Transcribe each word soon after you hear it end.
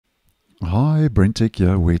Hi, BrenTech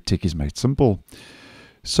here, where tech is made simple.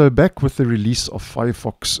 So back with the release of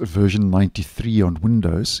Firefox version 93 on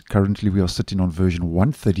Windows. Currently we are sitting on version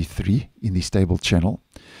 133 in the stable channel.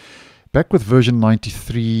 Back with version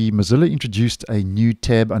 93, Mozilla introduced a new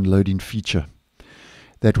tab unloading feature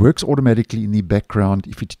that works automatically in the background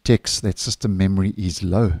if it detects that system memory is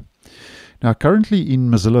low. Now currently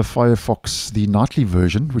in Mozilla Firefox, the nightly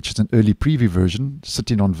version, which is an early preview version,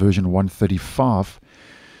 sitting on version 135,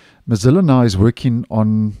 Mozilla now is working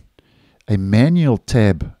on a manual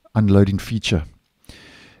tab unloading feature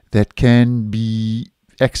that can be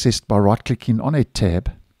accessed by right-clicking on a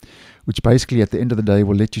tab, which basically at the end of the day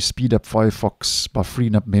will let you speed up Firefox by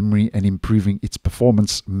freeing up memory and improving its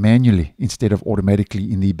performance manually instead of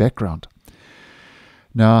automatically in the background.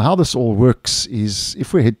 Now how this all works is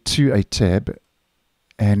if we head to a tab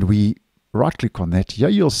and we right-click on that, here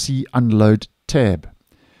you'll see Unload Tab.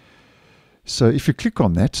 So if you click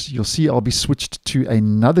on that, you'll see I'll be switched to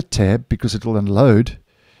another tab because it will unload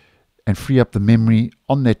and free up the memory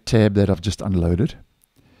on that tab that I've just unloaded.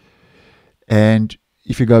 And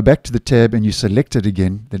if you go back to the tab and you select it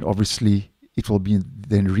again, then obviously it will be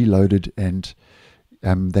then reloaded and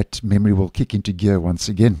that memory will kick into gear once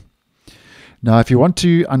again. Now if you want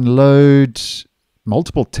to unload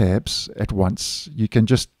multiple tabs at once, you can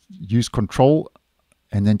just use Control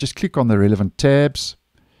and then just click on the relevant tabs.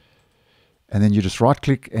 And then you just right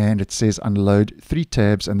click and it says unload 3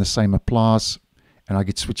 tabs and the same applies. And I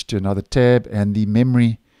get switched to another tab and the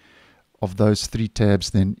memory of those 3 tabs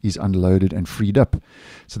then is unloaded and freed up.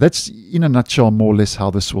 So that's in a nutshell more or less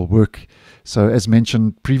how this will work. So as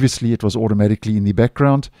mentioned previously, it was automatically in the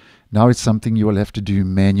background. Now it's something you will have to do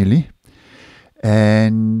manually.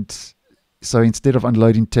 And so instead of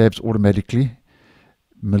unloading tabs automatically,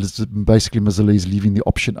 basically Mozilla is leaving the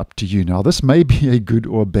option up to you. Now this may be a good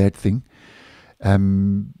or a bad thing.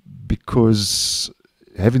 Because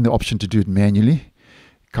having the option to do it manually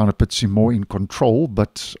kind of puts you more in control,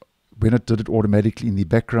 but when it did it automatically in the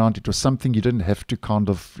background, it was something you didn't have to kind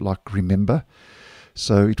of like remember.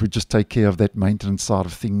 So it would just take care of that maintenance side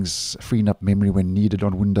of things, freeing up memory when needed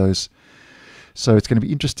on Windows. So it's going to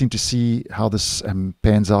be interesting to see how this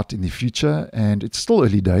pans out in the future. And it's still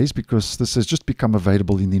early days because this has just become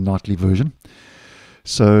available in the nightly version.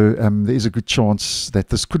 So there is a good chance that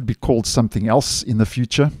this could be called something else in the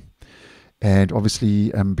future. And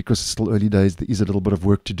obviously, because it's still early days, there is a little bit of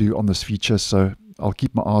work to do on this feature. So I'll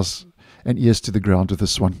keep my eyes and ears to the ground with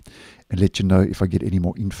this one and let you know if I get any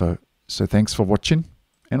more info. So thanks for watching,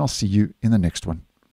 and I'll see you in the next one.